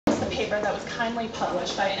paper that was kindly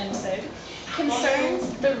published by NPSIG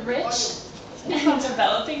concerns the rich and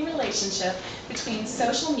developing relationship between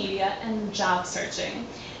social media and job searching,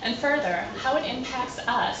 and further, how it impacts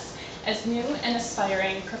us as new and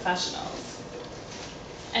aspiring professionals.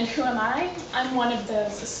 And who am I? I'm one of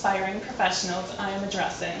those aspiring professionals I am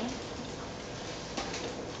addressing.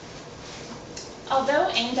 Although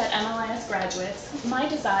aimed at MLIS graduates, my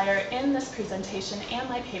desire in this presentation and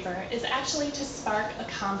my paper is actually to spark a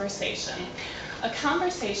conversation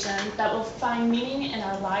that will find meaning in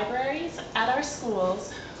our libraries, at our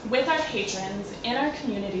schools, with our patrons, in our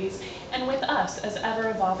communities, and with us as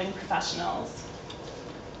ever-evolving professionals.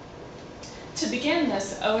 To begin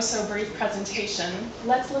this oh-so-brief presentation,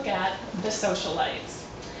 let's look at the socialites.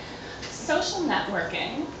 Social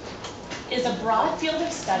networking is a broad field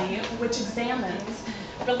of study which examines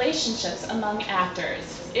relationships among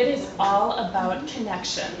actors. It is all about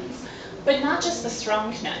connections, but not just the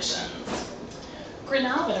strong connections.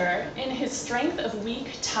 Granovetter, in his Strength of Weak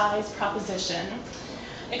Ties proposition,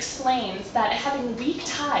 explains that having weak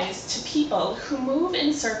ties to people who move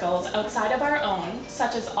in circles outside of our own,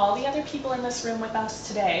 such as all the other people in this room with us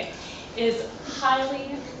today, is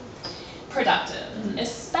highly productive,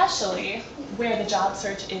 especially where the job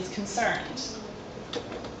search is concerned.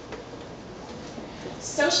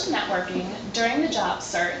 Social networking during the job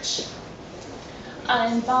search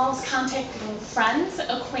involves contacting friends,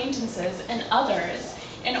 acquaintances, and others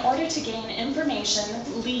in order to gain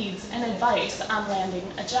information, leads, and advice on landing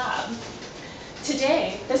a job.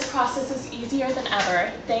 Today, this process is easier than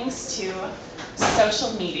ever thanks to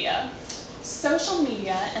social media. Social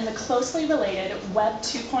media and the closely related Web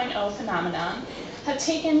 2.0 phenomenon have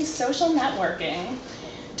taken social networking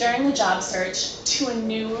during the job search to a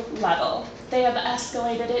new level. They have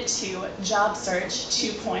escalated it to job search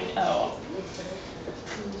 2.0.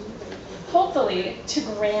 Hopefully to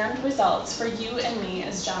grand results for you and me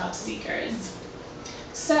as job seekers.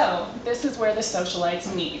 So this is where the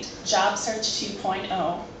socialites meet, job search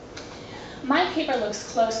 2.0. My paper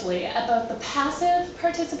looks closely at both the passive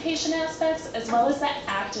participation aspects as well as the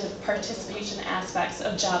active participation aspects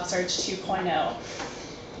of job search 2.0.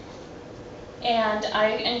 And I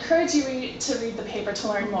encourage you to read the paper to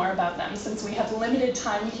learn more about them since we have limited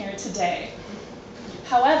time here today.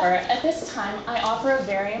 However, at this time, I offer a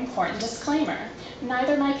very important disclaimer.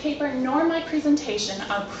 Neither my paper nor my presentation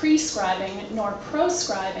are prescribing nor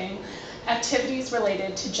proscribing activities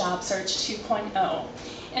related to job search 2.0.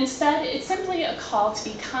 Instead, it's simply a call to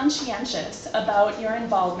be conscientious about your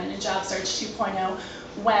involvement in job search 2.0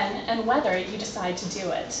 when and whether you decide to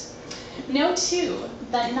do it. Note too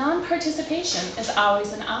that non-participation is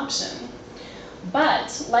always an option.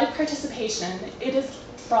 But like participation, it is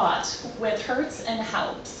fraught with hurts and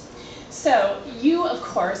helps. So you, of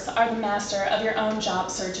course, are the master of your own job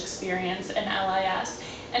search experience in LIS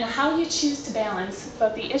and how you choose to balance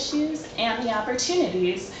both the issues and the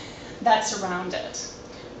opportunities that surround it.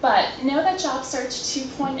 But know that job search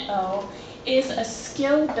 2.0 is a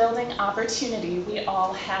skill-building opportunity we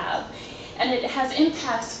all have, and it has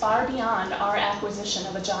impacts far beyond our acquisition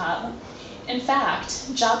of a job. In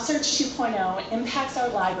fact, job search 2.0 impacts our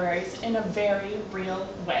libraries in a very real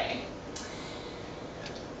way.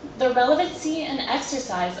 The relevancy and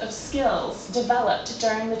exercise of skills developed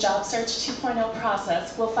during the job search 2.0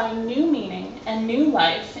 process will find new meaning and new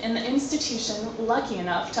life in the institution lucky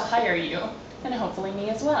enough to hire you, and hopefully me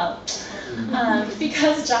as well.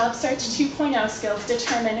 Because job search 2.0 skills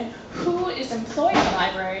determine who is employed in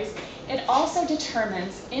libraries, it also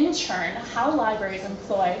determines, in turn, how libraries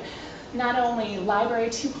employ not only Library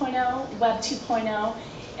 2.0, Web 2.0,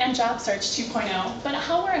 and Job Search 2.0, but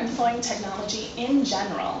how we're employing technology in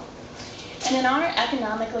general. And in our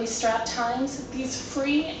economically strapped times, these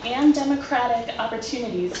free and democratic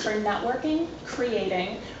opportunities for networking,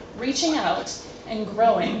 creating, reaching out, and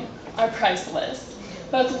growing are priceless,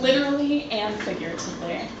 both literally and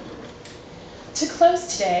figuratively. To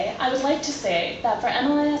close today, I would like to say that for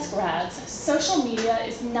MLIS grads, social media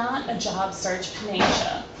is not a job search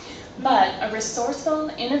panacea, but a resourceful,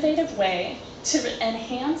 innovative way to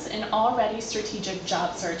enhance an already strategic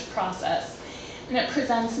job search process. And it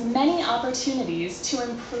presents many opportunities to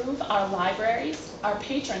improve our libraries, our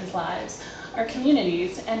patrons' lives, our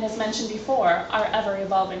communities, and as mentioned before, our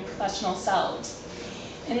ever-evolving professional selves.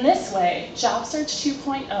 In this way, Job Search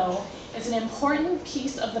 2.0 is an important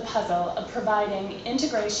piece of the puzzle of providing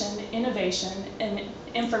integration, innovation, and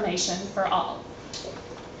information for all.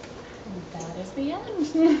 And that is the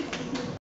end.